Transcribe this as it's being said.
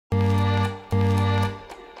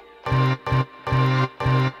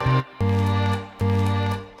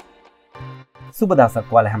සුබ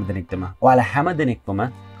දවසක් ඔයාලා හැමදෙනෙක්ටම. ඔයාලා හැමදෙනෙක්වම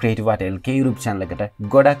CREATIVEARTLK YouTube channel එකට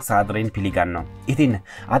ගොඩක් සාදරයෙන් පිළිගන්නවා. ඉතින්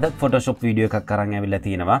අද Photoshop වීඩියෝ එකක් අරන් ඇවිල්ලා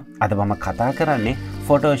තිනවා. අද මම කතා කරන්නේ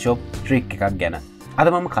Photoshop trick එකක් ගැන. අද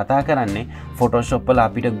මම කතා කරන්නේ Photoshop වල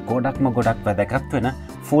අපිට ගොඩක් වැදගත් වෙන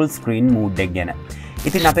full screen mode එක ගැන.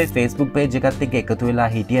 ඉතින් අපේ Facebook page එකත් එක්ක එකතු වෙලා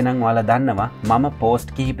හිටියනම් ඔයාලා දන්නවා මම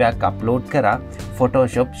post කිහිපයක් upload කරා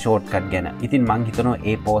Photoshop shortcut ගැන. ඉතින් මං හිතනවා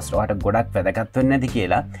ඒ post ඔයාලට ගොඩක් වැදගත් වෙන්නේ නැති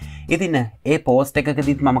කියලා. ඉතින් ඒ post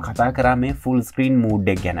එකකදීත් මම කතා කරා මේ full screen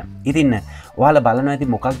mode එක ගැන. ඉතින් ඔයාලා බලනවා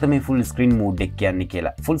ඉතින් මොකක්ද මේ full screen mode එක කියන්නේ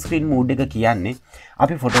කියලා. full screen mode එක කියන්නේ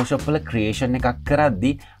අපි Photoshop වල creation එකක්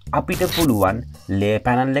කරද්දී අපිට පුළුවන් layer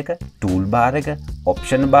panel එක, tool bar එක,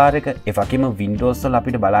 option bar එක, ඒ වගේම Windows වල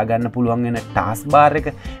අපිට බලා ගන්න පුළුවන් වෙන task bar එක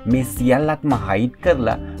මේ සියල්ලක්ම hide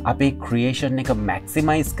කරලා අපේ creation එක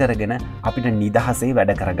maximize කරගෙන අපිට නිදහසේ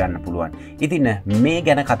වැඩ කරගන්න පුළුවන්. ඉතින් මේ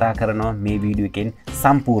ගැන කතා කරනවා මේ වීඩියෝ එකෙන්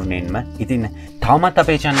සම්පූර්ණයෙන්ම. ඉතින් තවමත්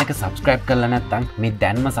අපේ channel එක subscribe කරලා නැත්නම් මේ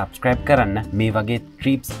දැන්ම subscribe කරන්න. මේ වගේ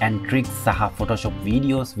tips and tricks සහ Photoshop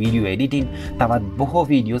videos, video editing තවත් බොහෝ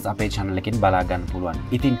videos අපේ channel එකෙන් බලා ගන්න පුළුවන්.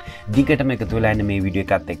 ඉතින් දිගටම එකතු වෙලා ඉන්න මේ වීඩියෝ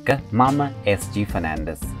එකත් එක්ක මම SG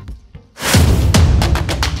Fernandes.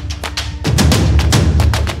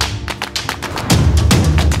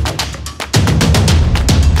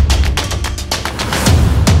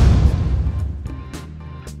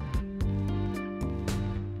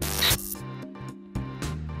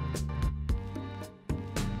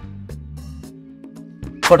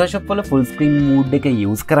 Photoshop වල full screen mode එක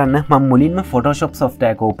use කරන්න මම මුලින්ම Photoshop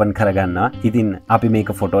software එක open කරගන්නවා. ඉතින් අපි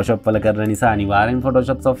මේක Photoshop වල කරන නිසා අනිවාර්යෙන්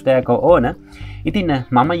Photoshop software එක ඕන. ඉතින්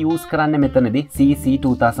මම use කරන්නේ මෙතනදී CC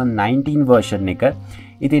 2019 version එක.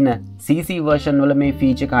 ඉතින් CC version වල මේ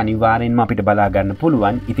feature එක අනිවාර්යෙන්ම අපිට බලා ගන්න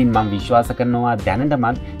පුළුවන්. ඉතින් මම විශ්වාස කරනවා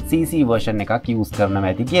දැනටමත් CC version එකක් use කරනවා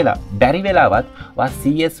ඇති කියලා. බැරි වෙලාවත් ඔයා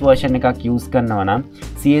CS version එකක් use කරනවා නම්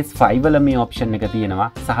CS5 වල මේ option එක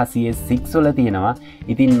තියෙනවා සහ CS6 වල තියෙනවා.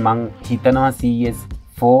 ඉතින් මං හිතනවා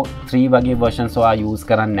CS4 3 වගේ versions ඔයා use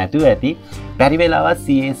කරන්න නැතුව ඇති. බැරි වෙලාවත්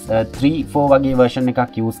CS3 4 වගේ version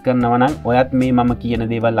එකක් use කරනවා නම් ඔයත් මේ මම කියන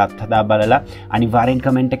දේවල් අත්හදා බලලා අනිවාර්යෙන්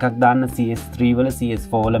comment එකක් දාන්න CS3 වල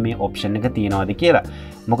CS4 වල මේ option එක තියෙනවද කියලා.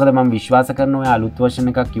 මොකද මම විශ්වාස කරනවා ඔය අලුත්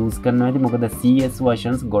version එකක් use කරනවා ඇති. මොකද CS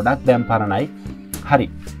versions ගොඩක් දැන් පරණයි. හරි.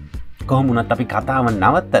 කොහොම වුණත් අපි කතාව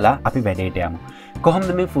නවත්තලා අපි වැඩේට යමු.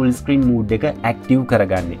 කොහොමද මේ full screen mode එක active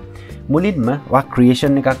කරගන්නේ? මුලින්ම ඔයා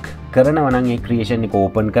creation එකක් කරනවා නම් ඒ creation එක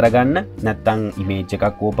open කරගන්න නැත්නම් image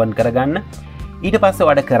එකක් open කරගන්න. ඊට පස්සේ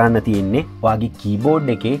ඔයාලට කරන්න තියෙන්නේ ඔයාගේ keyboard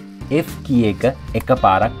එකේ F key එක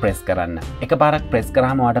එකපාරක් press කරන්න. එකපාරක් press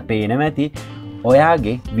කරාම ඔයාලට පේනවා ඇති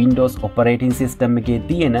ඔයාගේ Windows operating system එකේ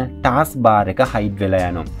තියෙන task bar එක hide වෙලා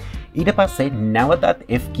යනවා. ඊට පස්සේ නැවතත්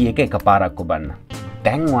F key එක එකපාරක් ඔබන්න.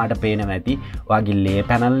 දැන් ඔයාලට පේනවා ඇති ඔයාගේ layer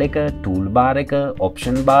panel එක, tool bar එක,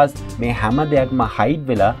 option bars මේ හැම දෙයක්ම hide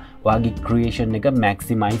වෙලා ඔයාගේ creation එක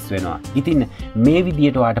maximize වෙනවා. ඉතින් මේ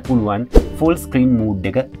විදියට ඔයාලට පුළුවන් full screen mode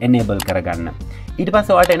එක enable කරගන්න. ඊට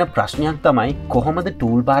පස්සේ ඔයාලට එන ප්‍රශ්නයක් තමයි කොහොමද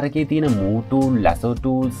tool bar එකේ තියෙන move tool, lasso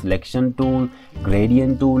tool, selection tool,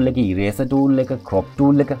 gradient tool එක, eraser tool එක, crop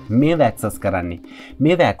tool එක මේව access කරන්නේ.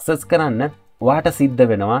 මේව access කරන්න ඔයාට සිද්ධ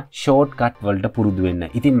වෙනවා shortcut වලට පුරුදු වෙන්න.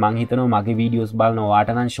 ඉතින් මං හිතනවා මගේ videos බලන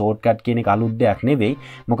ඔයාට නම් shortcut කියන එක අලුත් දෙයක් නෙවෙයි.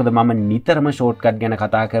 මොකද මම නිතරම shortcut ගැන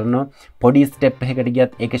කතා කරනවා. පොඩි step එකකට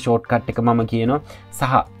ගියත් ඒක shortcut එක මම කියනවා.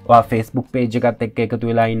 සහ ඔයා Facebook page එකත් එක්ක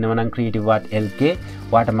එකතු වෙලා ඉන්නවා නම් CREATIVEARTLK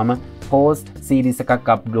ඔයාට මම post series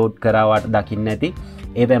එකක් upload කරා ඔයාට දකින්න ඇති.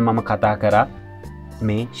 ඒවෙන් මම කතා කරා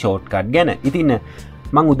මේ shortcut ගැන. ඉතින්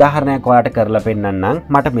මං උදාහරණයක් ඔයාලට කරලා පෙන්නන්නම්.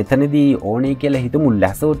 මට මෙතනදී ඕනේ කියලා හිතමු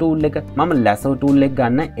lasso tool එක. මම lasso tool එක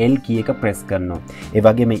ගන්න L key එක press කරනවා. ඒ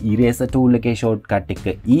වගේම eraser tool එකේ shortcut එක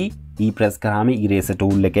E press කරාම eraser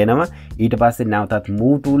tool එක එනවා. ඊට පස්සේ නැවතත්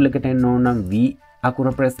move tool එකට එන්න ඕන නම් V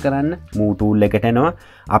අකුර press කරන්න move tool එකට එනවා.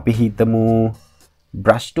 අපි හිතමු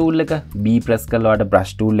brush tool එක B press කරලා ඔයාලට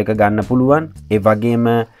brush tool එක ගන්න පුළුවන්. ඒ වගේම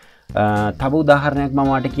තව උදාහරණයක් මම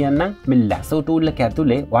ඔයාලට කියන්නම්. මේ lasso tool එක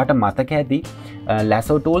ඇතුලේ ඔයාලට මතක ඇති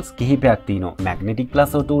lasso tools කිහිපයක් තියෙනවා. magnetic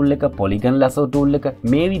lasso tool එක, polygon lasso tool එක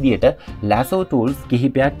මේ විදියට lasso tools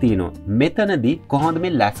කිහිපයක් තියෙනවා. මෙතනදී කොහොමද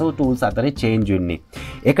මේ lasso tools අතරේ change වෙන්නේ?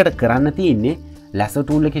 ඒකට කරන්න තියෙන්නේ lasso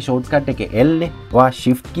tool එකේ shortcut එක L නේ. ඔයා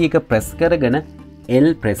shift key එක press කරගෙන L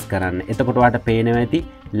press කරන්න. එතකොට ඔයාලට පේනවා ඇති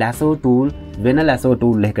lasso tool වෙන lasso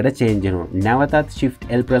tool එකකට change වෙනවා. නැවතත් shift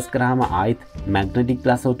L press කරාම ආයෙත් magnetic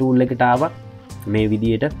lasso tool එකට ආවා. මේ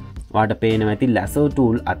විදියට ඔයාලට පේනවා ඇති lasso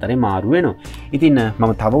tool අතරේ මාරු වෙනවා. ඉතින්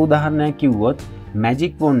මම තව උදාහරණයක් කිව්වොත්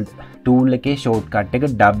magic wand tool එකේ shortcut එක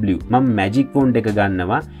W. මම magic wand එක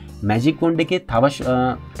ගන්නවා. magic wand එකේ තව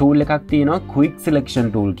tool එකක් තියෙනවා quick selection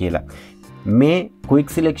tool කියලා. මේ quick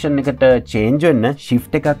selection එකට change වෙන්න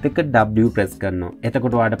shift එකත් එක්ක W press කරනවා.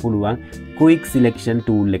 එතකොට ඔයාට පුළුවන් quick selection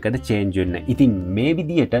tool එකට change වෙන්න. ඉතින් මේ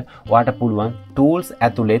විදියට ඔයාට පුළුවන් tools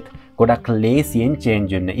ඇතුළෙත් ගොඩක් ලේසියෙන්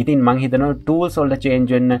change වෙන්න. ඉතින් මං හිතනවා tools වලට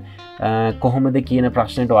change වෙන්න කොහොමද කියන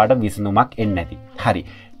ප්‍රශ්නෙට ඔයාට විසඳුමක් එන්නේ නැති. හරි.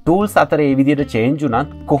 tools අතර ඒ විදියට change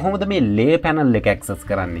වුණත් කොහොමද මේ layer panel එක access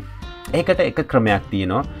කරන්නේ? ඒකට එක ක්‍රමයක්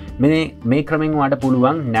තියෙනවා. මේ ක්‍රමෙන් ඔයාට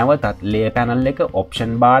පුළුවන් නැවතත් layer panel එක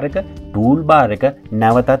option bar එක tool bar එක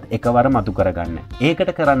නැවතත් එකවර මතු කරගන්න.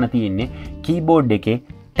 ඒකට කරන්න තියෙන්නේ keyboard එකේ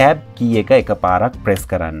tab key එක එකපාරක් press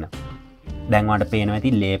කරන්න. දැන් ඔයාලට පේනවා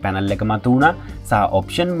ඇති layer panel එක මතු වුණා. සහ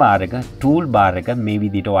option bar එක tool bar එක මේ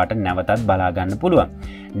විදිහට ඔයාලට නැවතත් බලා ගන්න පුළුවන්.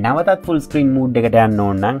 නැවතත් full screen mode එකට යන්න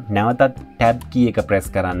ඕන නම් නැවතත් tab key එක press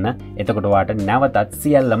කරන්න. එතකොට ඔයාලට නැවතත්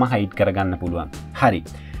සියල්ලම hide කරගන්න පුළුවන්. හරි.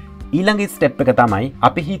 ඊළඟ ස්ටෙප් එක තමයි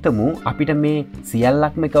අපි හිතමු අපිට මේ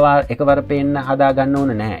සියල්ලක්ම එකවර පේන්න හදා ගන්න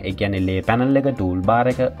ඕන නැහැ. ඒ කියන්නේ layer panel එක, tool bar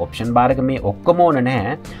එක, option bar එක මේ ඔක්කොම ඕන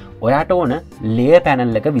නැහැ. ඔයාට ඕන layer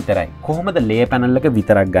panel එක විතරයි. කොහොමද layer panel එක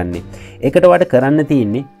විතරක් ගන්නෙ? ඒකට ඔයාට කරන්න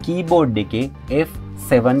තියෙන්නේ keyboard එකේ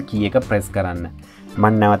F7 key එක press කරන්න. මම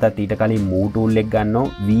නැවතත් ඊට කලින් move tool එක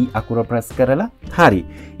ගන්නවා V අකුර press කරලා. හරි.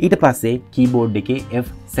 ඊට පස්සේ keyboard එකේ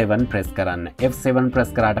F7 press කරන්න. F7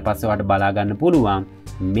 press කරාට පස්සේ ඔයාට බලා ගන්න පුළුවන්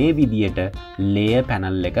මේ විදියට layer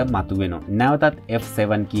panel එක මතුවෙනවා. නැවතත්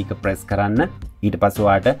F7 key එක press කරන්න. ඊට පස්සේ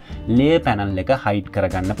ඔයාට layer panel එක hide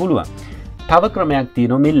කරගන්න පුළුවන්. තව ක්‍රමයක්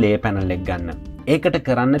තියෙනවා මේ layer panel එක ගන්න. ඒකට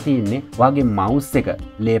කරන්න තියෙන්නේ ඔයාගේ mouse එක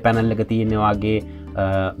layer panel එක තියෙන්නේ ඔයාගේ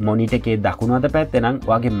monitor එකේ දකුණු අත පැත්තේ නම්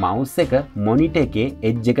ඔයාගේ mouse එක monitor එකේ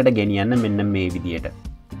edge එකට ගෙනියන්න මෙන්න මේ විදියට.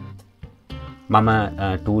 මම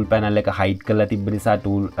tool panel එක hide කරලා තිබ්බ නිසා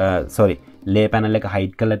layer panel එක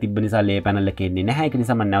hide කරලා තිබ්බ නිසා layer panel එක එන්නේ නැහැ. ඒක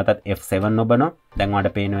නිසා මම නැවතත් F7 ඔබනවා. දැන්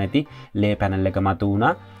ඔයාලට පේනවා ඇති layer panel එක මතු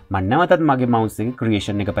වුණා. මම නැවතත් මගේ mouse එකේ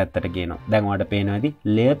creation එක පැත්තට ගේනවා. දැන් ඔයාලට පේනවා ඇති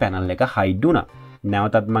layer panel එක hide වුණා.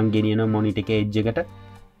 නැවතත් මම ගෙනියනවා monitor එකේ edge එකට.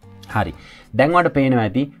 හරි. දැන් ඔයාලට පේනවා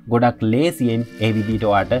ඇති ගොඩක් ලේසියෙන් ඒ විදිහට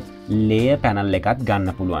ඔයාලට layer panel එකක්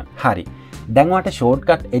ගන්න පුළුවන්. හරි. දැන් ඔයාලට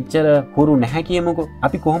shortcut එච්චර හුරු නැහැ කියමුකෝ.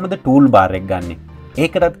 අපි කොහොමද tool bar එක ගන්නෙ?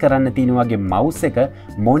 ඒකටත් කරන්න තියෙන වගේ mouse එක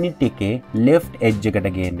monitor එකේ left edge එකට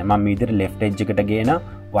ගේන්න. මම මේ විදිහට left edge එකට ගේන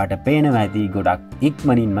ඔයාලට පේනවා ඇති ගොඩක්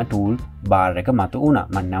ඉක්මනින්ම tool bar එක මතු වුණා.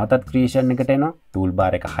 මම නැවතත් creation එකට එනවා. tool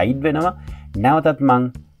bar එක hide වෙනවා. නැවතත් මම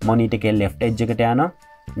monitor එකේ left edge එකට යනවා.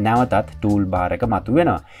 නැවතත් tool bar එක මතු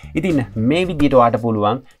වෙනවා. ඉතින් මේ විදිහට ඔයාලට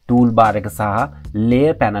පුළුවන් tool bar එක සහ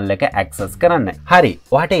layer panel එක access කරන්න. හරි.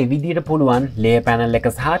 ඔයාලට මේ විදිහට පුළුවන් layer panel එක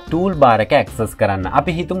සහ tool bar එක access කරන්න.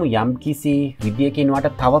 අපි හිතමු යම් කිසි විදියකින්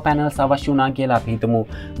ඔයාලට තව panels අවශ්‍ය වුණා කියලා. අපි හිතමු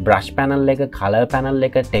brush panel එක, color panel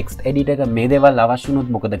එක, text editor එක මේ දේවල් අවශ්‍ය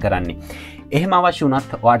වුණොත් මොකද කරන්නේ? එහෙම අවශ්‍ය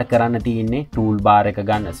වුණත් ඔයාලට කරන්න තියෙන්නේ tool bar එක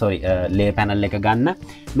ගන්න, layer panel එක ගන්න.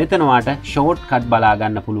 මෙතන ඔයාලට shortcut බලා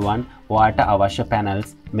ගන්න පුළුවන්. ඔයාට අවශ්‍ය panels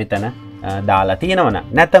මෙතන දාලා තියෙනවනම්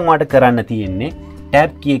නැත්නම් ඔයාට කරන්න තියෙන්නේ tab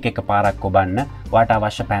key එක එකපාරක් ඔබන්න. ඔයාට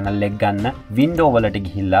අවශ්‍ය panel එක ගන්න window වලට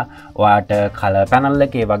ගිහිල්ලා ඔයාට color panel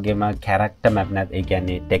එක ඒ වගේම character map නැත් ඒ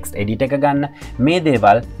කියන්නේ text edit එක ගන්න. මේ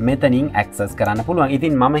දේවල් මෙතනින් access කරන්න පුළුවන්.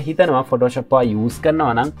 ඉතින් මම හිතනවා Photoshop එක use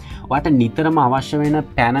කරනවා නම් ඔයාට නිතරම අවශ්‍ය වෙන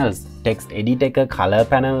panels text edit එක, color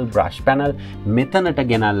panel, brush panel මෙතනට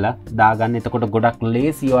ගෙනල්ලා දාගන්න. එතකොට ගොඩක්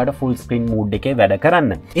ලේසි ඔයාට full screen mode එකේ වැඩ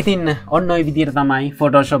කරන්න. ඉතින් ඔන්න ඔය විදිහට තමයි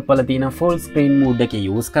Photoshop වල තියෙන full screen mode එක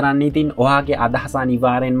use කරන්න. ඉතින් ඔයාගේ අදහස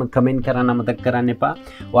අනිවාර්යෙන්ම comment කරන්න අමතක කරන්න එපා.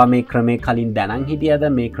 ඔයා මේ ක්‍රමේ කලින් දැනන් හිටියද?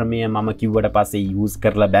 මේ ක්‍රමය මම කිව්වට පස්සේ use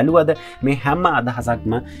කරලා බැලුවද? මේ හැම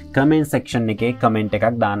අදහසක්ම comment section එකේ comment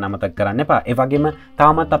එකක් දාන්න අමතක කරන්න එපා. ඒ වගේම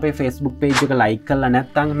තාමත් අපේ Facebook page එක like කරලා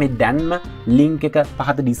නැත්නම් මේ දැන්ම link එක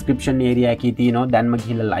පහත description area එකේ තියෙනවා. දැන්ම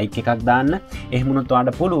ගිහිල්ලා like එකක් දාන්න. එහෙම වුණොත්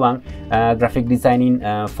ඔයාලට පුළුවන් graphic designing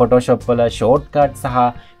Photoshop වල shortcut සහ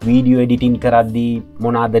video editing කරද්දී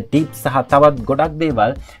මොනවාද tips සහ තවත් ගොඩක්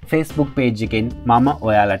දේවල් Facebook page එකෙන් මම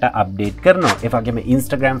ඔයාලට update කරනවා. ඒ වගේම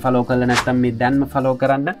Instagram follow කරලා නැත්නම් මේ දැන්ම follow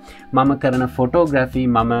කරන්න. මම කරන photography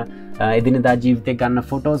මම එදිනදා ජීවිතේ ගන්න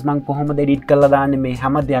photos මම කොහොමද edit කරලා දාන්නේ මේ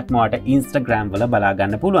හැම දෙයක්ම ඔයාලට Instagram වල බලා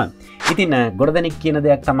ගන්න පුළුවන්. ඉතින් ගොඩදෙනෙක් කියන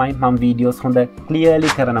දෙයක් තමයි මම videos හොඳ clearly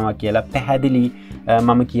කරනවා කියලා පැහැදිලි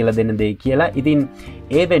මම කියලා දෙන දේ කියලා. ඉතින්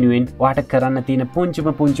ඒ වෙනුවෙන් ඔයාට කරන්න තියෙන පුංචිම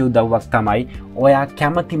පුංචි උදව්වක් තමයි ඔයා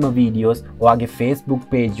කැමතිම videos ඔයාගේ Facebook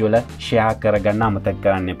page වල share කරගන්න අමතක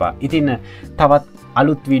කරන්න එපා. ඉතින් තවත්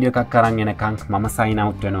අලුත් වීඩියෝ එකක් අරන් එනකන් මම sign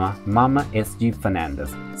out වෙනවා. මම SG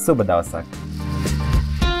Fernandes. සුබ දවසක්.